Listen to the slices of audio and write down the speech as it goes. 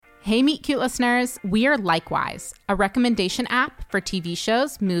Hey, Meet Cute listeners, we are Likewise, a recommendation app for TV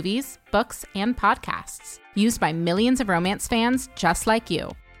shows, movies, books, and podcasts, used by millions of romance fans just like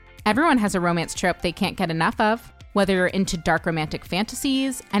you. Everyone has a romance trope they can't get enough of. Whether you're into dark romantic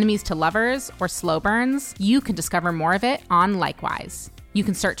fantasies, enemies to lovers, or slow burns, you can discover more of it on Likewise. You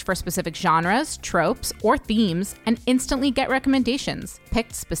can search for specific genres, tropes, or themes, and instantly get recommendations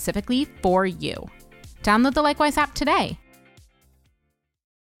picked specifically for you. Download the Likewise app today.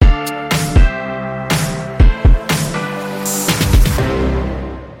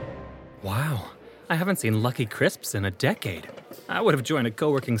 Wow, I haven't seen Lucky Crisps in a decade. I would have joined a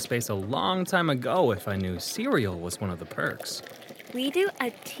co-working space a long time ago if I knew cereal was one of the perks. We do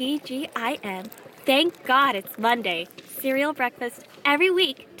a TGIM. Thank God it's Monday. Cereal breakfast every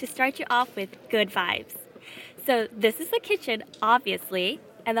week to start you off with good vibes. So this is the kitchen, obviously,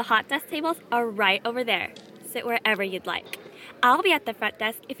 and the hot desk tables are right over there. Sit wherever you'd like. I'll be at the front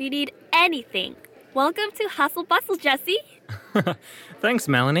desk if you need anything. Welcome to Hustle Bustle, Jesse. Thanks,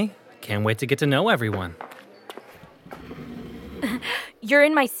 Melanie. Can't wait to get to know everyone. You're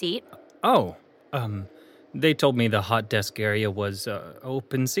in my seat. Oh, they told me the hot desk area was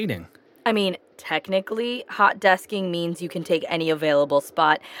open seating. I mean, technically, hot desking means you can take any available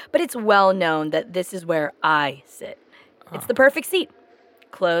spot, but it's well known that this is where I sit. It's the perfect seat.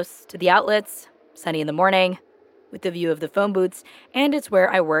 Close to the outlets, sunny in the morning, with the view of the phone booths, and it's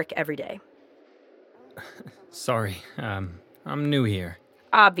where I work every day. Sorry, I'm new here.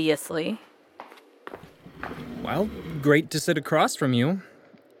 Obviously. Well, great to sit across from you.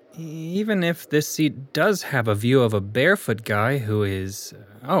 Even if this seat does have a view of a barefoot guy who is...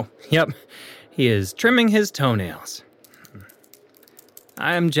 he is trimming his toenails.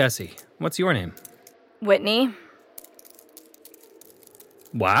 I'm Jesse. What's your name? Whitney.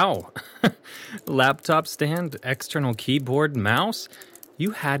 Wow. Laptop stand, external keyboard, mouse.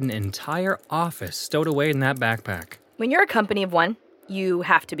 You had an entire office stowed away in that backpack. When you're a company of one, you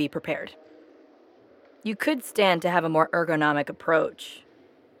have to be prepared. You could stand to have a more ergonomic approach.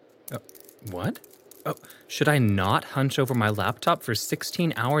 What? Oh, should I not hunch over my laptop for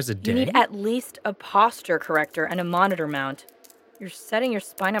 16 hours a day? You need at least a posture corrector and a monitor mount. You're setting your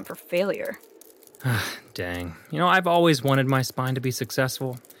spine up for failure. Dang. I've always wanted my spine to be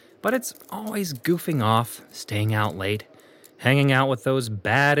successful, but it's always goofing off, staying out late, hanging out with those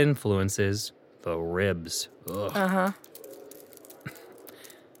bad influences, the ribs. Ugh. Uh-huh.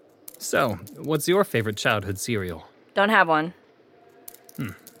 So, what's your favorite childhood cereal? Don't have one.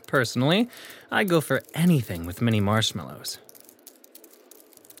 Personally, I go for anything with mini marshmallows.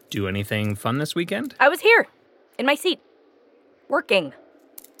 Do anything fun this weekend? I was here, in my seat, working.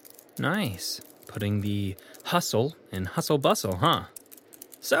 Nice. Putting the hustle in hustle bustle, huh?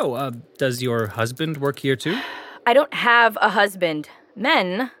 So, does your husband work here too? I don't have a husband.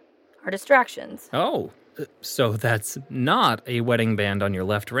 Men are distractions. Oh, so that's not a wedding band on your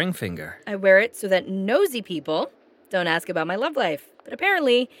left ring finger. I wear it so that nosy people don't ask about my love life. But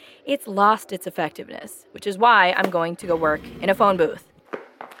apparently, it's lost its effectiveness, which is why I'm going to go work in a phone booth.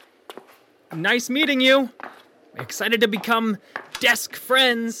 Nice meeting you. Excited to become desk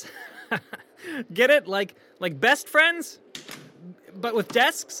friends. Get it? Like best friends? But with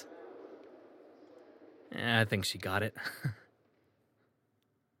desks? I think she got it.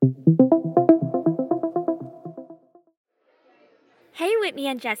 Hey, Whitney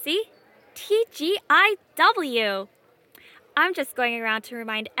and Jesse. TGIW. I'm just going around to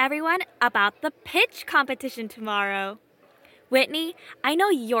remind everyone about the pitch competition tomorrow. Whitney, I know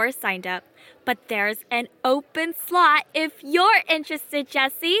you're signed up, but there's an open slot if you're interested,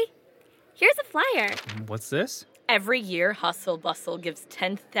 Jesse. Here's a flyer. What's this? Every year, Hustle Bustle gives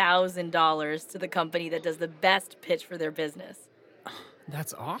 $10,000 to the company that does the best pitch for their business.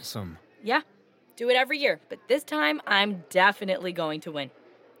 That's awesome. Yeah, do it every year, but this time I'm definitely going to win.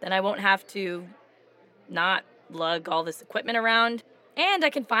 Then I won't have to not lug all this equipment around, and I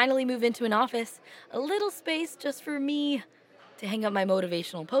can finally move into an office, a little space just for me to hang up my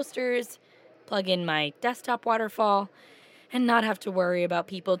motivational posters, plug in my desktop waterfall, and not have to worry about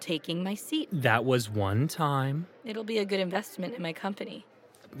people taking my seat. That was one time. It'll be a good investment in my company.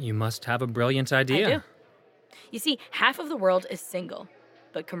 You must have a brilliant idea. I do. You see, half of the world is single,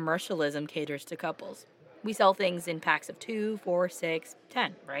 but commercialism caters to couples. We sell things in packs of 2, 4, 6,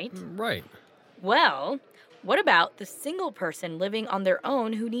 10, right? Right. Well, what about the single person living on their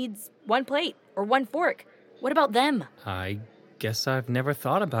own who needs one plate or one fork? What about them? I guess I've never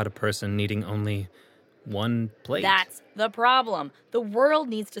thought about a person needing only one plate. That's the problem. The world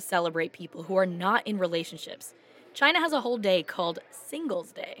needs to celebrate people who are not in relationships. China has a whole day called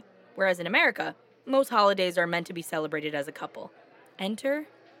Singles Day, whereas in America, most holidays are meant to be celebrated as a couple. Enter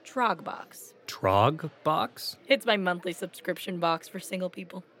Trogbox. Trogbox? It's my monthly subscription box for single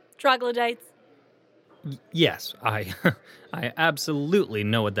people. Troglodytes. Yes, I absolutely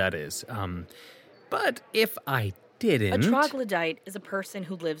know what that is. But if I didn't... A troglodyte is a person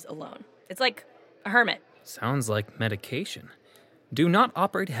who lives alone. It's like a hermit. Sounds like medication. Do not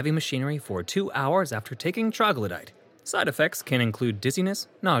operate heavy machinery for 2 hours after taking troglodyte. Side effects can include dizziness,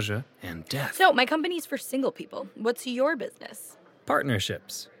 nausea, and death. So, my company's for single people. What's your business?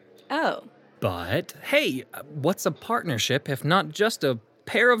 Partnerships. Oh. But, hey, what's a partnership if not just a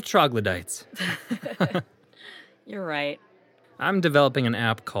pair of troglodytes? You're right. I'm developing an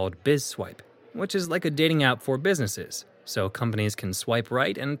app called BizSwipe, which is like a dating app for businesses, so companies can swipe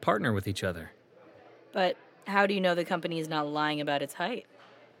right and partner with each other. But how do you know the company is not lying about its height?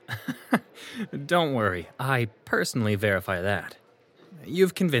 Don't worry, I personally verify that.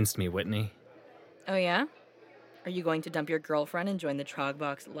 You've convinced me, Whitney. Oh, yeah? Are you going to dump your girlfriend and join the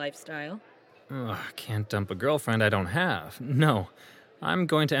Trogbox lifestyle? Ugh, can't dump a girlfriend I don't have. No, I'm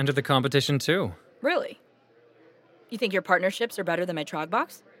going to enter the competition too. Really? You think your partnerships are better than my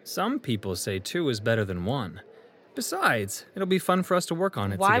Trogbox? Some people say 2 is better than 1. Besides, it'll be fun for us to work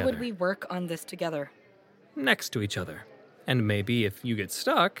on it Why together. would we work on this together? Next to each other. And maybe if you get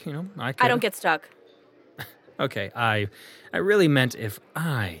stuck, I can... I don't get stuck. Okay, I really meant if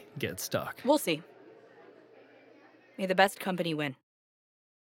I get stuck. We'll see. May the best company win.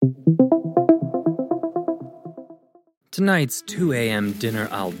 Tonight's 2 a.m. dinner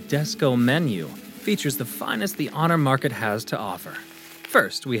al desco menu features the finest the Honor Market has to offer.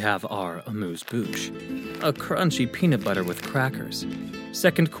 First, we have our amuse-bouche, a crunchy peanut butter with crackers.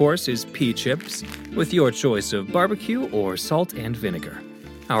 Second course is pea chips, with your choice of barbecue or salt and vinegar.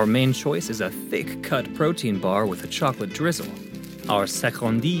 Our main choice is a thick-cut protein bar with a chocolate drizzle. Our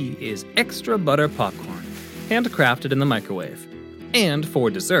secondi is extra butter popcorn, handcrafted in the microwave. And for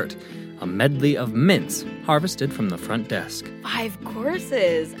dessert, a medley of mints harvested from the front desk. 5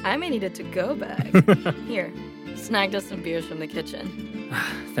 courses. I may need a to-go bag. Here, snagged us some beers from the kitchen.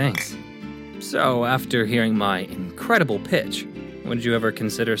 Thanks. So, after hearing my incredible pitch, would you ever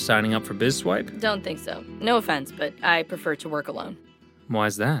consider signing up for BizSwipe? Don't think so. No offense, but I prefer to work alone.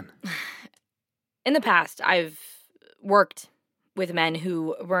 Why's that? In the past, I've worked with men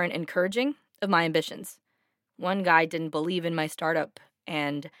who weren't encouraging of my ambitions. One guy didn't believe in my startup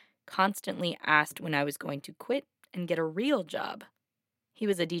and constantly asked when I was going to quit and get a real job. He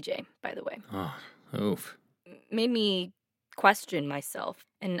was a DJ, by the way. Oh, oof. Made me question myself,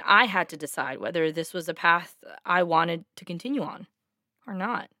 and I had to decide whether this was a path I wanted to continue on or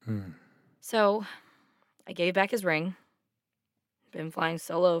not. So I gave back his ring. Been flying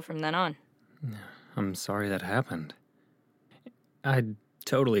solo from then on. I'm sorry that happened. I'd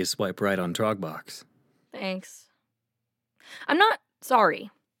totally swipe right on Trogbox. Thanks. I'm not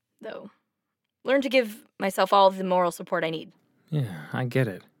sorry, though. Learn to give myself all the moral support I need. Yeah, I get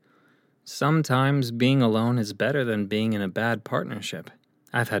it. Sometimes being alone is better than being in a bad partnership.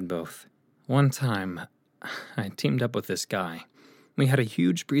 I've had both. One time, I teamed up with this guy. We had a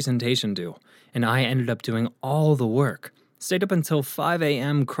huge presentation due, and I ended up doing all the work. Stayed up until 5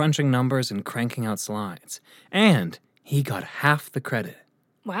 a.m. crunching numbers and cranking out slides. And he got half the credit.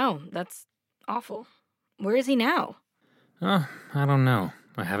 Wow, that's awful. Where is he now? Oh, I don't know.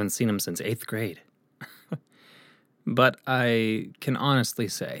 I haven't seen him since 8th grade. But I can honestly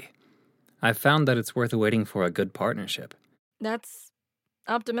say, I've found that it's worth waiting for a good partnership. That's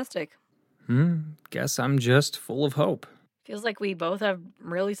optimistic. Guess I'm just full of hope. Feels like we both have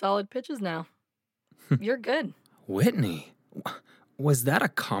really solid pitches now. You're good. Whitney, was that a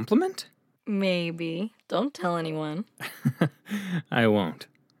compliment? Maybe. Don't tell anyone. I won't.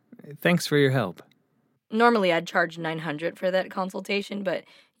 Thanks for your help. Normally I'd charge $900 for that consultation, but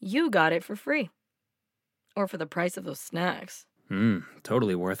you got it for free. Or for the price of those snacks.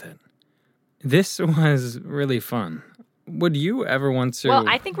 Totally worth it. This was really fun. Would you ever want to... Well,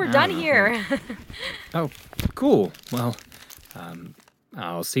 I think we're done here. Oh, cool. Well,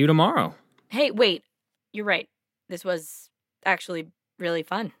 I'll see you tomorrow. Hey, wait. You're right. This was actually really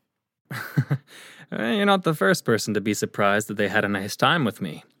fun. You're not the first person to be surprised that they had a nice time with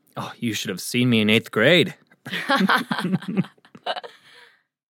me. Oh, you should have seen me in 8th grade.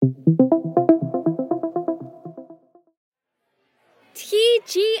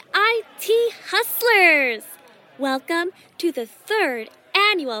 TGIT Hustlers! Welcome to the 3rd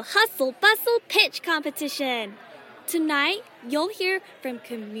annual Hustle Bustle Pitch Competition. Tonight, you'll hear from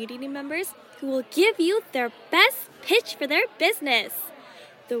community members who will give you their best pitch for their business.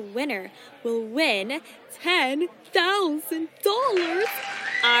 The winner will win $10,000.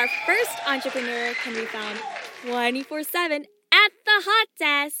 Our first entrepreneur can be found 24/7 at the hot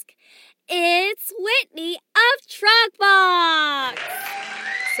desk, it's Whitney of Truckbox!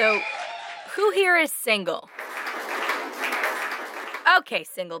 So, who here is single? Okay,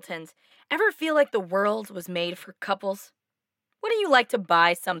 singletons. Ever feel like the world was made for couples? Wouldn't you like to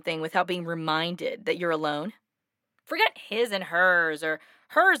buy something without being reminded that you're alone? Forget his and hers, or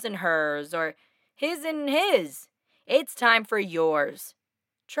hers and hers, or his and his. It's time for yours.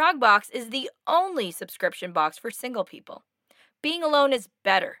 Trogbox is the only subscription box for single people. Being alone is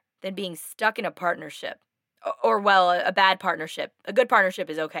better than being stuck in a partnership. Or, a bad partnership. A good partnership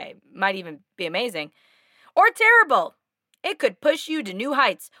is okay. Might even be amazing. Or terrible. It could push you to new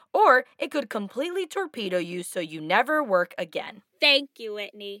heights, or it could completely torpedo you so you never work again. Thank you,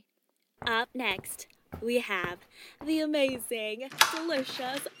 Whitney. Up next, we have the amazing,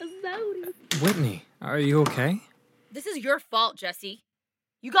 delicious Zodi. Whitney, are you okay? This is your fault, Jesse.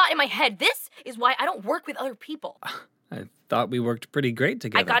 You got in my head. This is why I don't work with other people. I thought we worked pretty great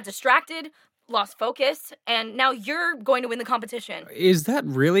together. I got distracted, lost focus, and now you're going to win the competition. Is that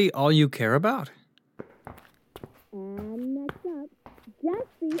really all you care about? And next up,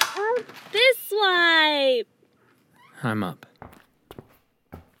 Jesse of This Swipe. I'm up.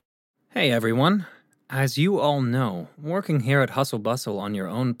 Hey everyone. As you all know, working here at Hustle Bustle on your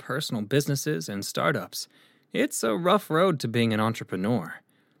own personal businesses and startups, it's a rough road to being an entrepreneur.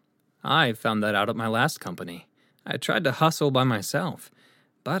 I found that out at my last company. I tried to hustle by myself,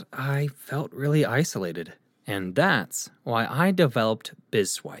 but I felt really isolated. And that's why I developed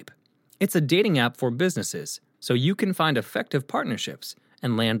BizSwipe. It's a dating app for businesses, so you can find effective partnerships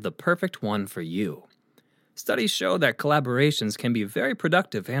and land the perfect one for you. Studies show that collaborations can be very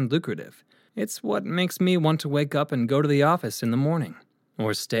productive and lucrative. It's what makes me want to wake up and go to the office in the morning,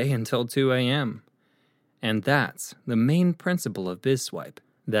 or stay until 2 a.m. And that's the main principle of BizSwipe,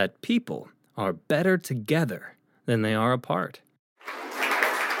 that people are better together than they are apart.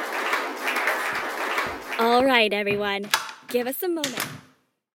 All right, everyone. Give us a moment.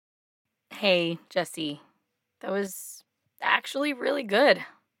 Hey, Jesse. That was actually really good.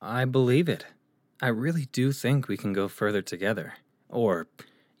 I believe it. I really do think we can go further together. Or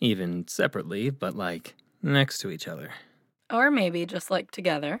even separately, but next to each other. Or maybe just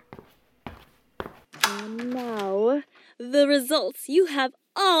together. And now, the results you have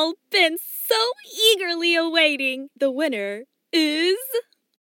all been so eagerly awaiting. The winner is...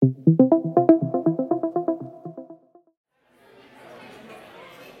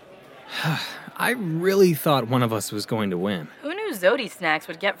 I really thought one of us was going to win. Who knew Zodi Snacks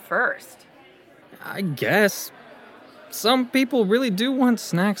would get first? I guess. Some people really do want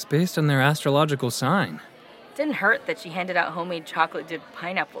snacks based on their astrological sign. It didn't hurt that she handed out homemade chocolate-dipped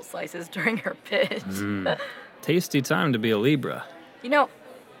pineapple slices during her pitch. Tasty time to be a Libra. You know,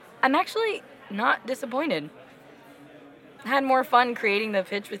 I'm actually not disappointed. I had more fun creating the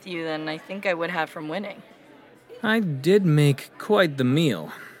pitch with you than I think I would have from winning. I did make quite the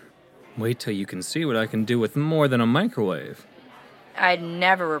meal. Wait till you can see what I can do with more than a microwave. I'd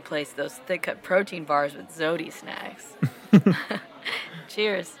never replace those thick-cut protein bars with Zodi Snacks.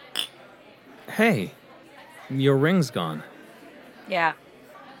 Cheers. Hey, your ring's gone. Yeah.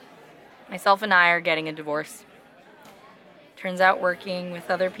 Myself and I are getting a divorce. Turns out working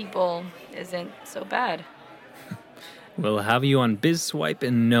with other people isn't so bad. We'll have you on BizSwipe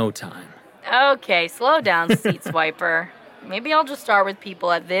in no time. Okay, slow down, seat swiper. Maybe I'll just start with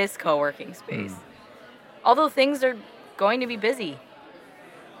people at this co-working space. Although things are going to be busy.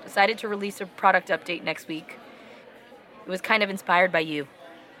 Decided to release a product update next week. It was kind of inspired by you.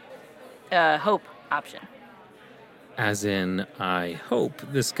 Hope option. As in, I hope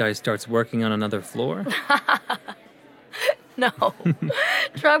this guy starts working on another floor? No.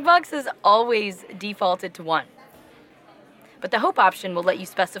 Trugbox is always defaulted to 1. But the hope option will let you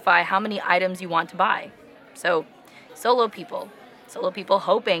specify how many items you want to buy. So, solo people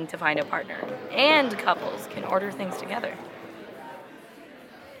hoping to find a partner, and couples can order things together.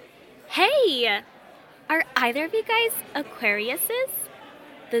 Hey! Are either of you guys Aquariuses?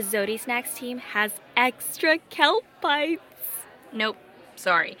 The Zodi Snacks team has extra kelp bites. Nope,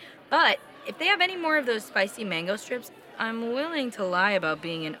 sorry. But if they have any more of those spicy mango strips, I'm willing to lie about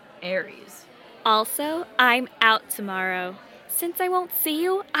being an Aries. Also, I'm out tomorrow. Since I won't see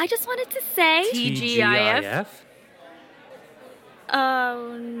you, I just wanted to say... TGIF?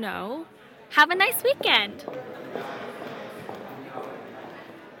 Oh, no. Have a nice weekend.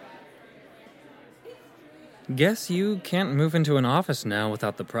 Guess you can't move into an office now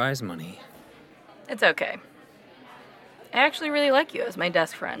without the prize money. It's okay. I actually really like you as my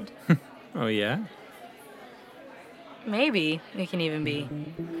desk friend. Oh, yeah? Maybe we can even be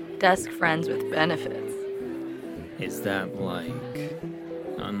desk friends with benefits. Is that like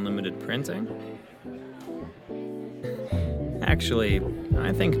unlimited printing? Actually,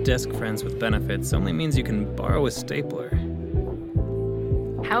 I think desk friends with benefits only means you can borrow a stapler.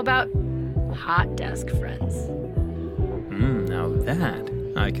 How about hot desk friends? Now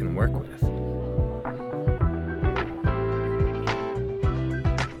that I can work with.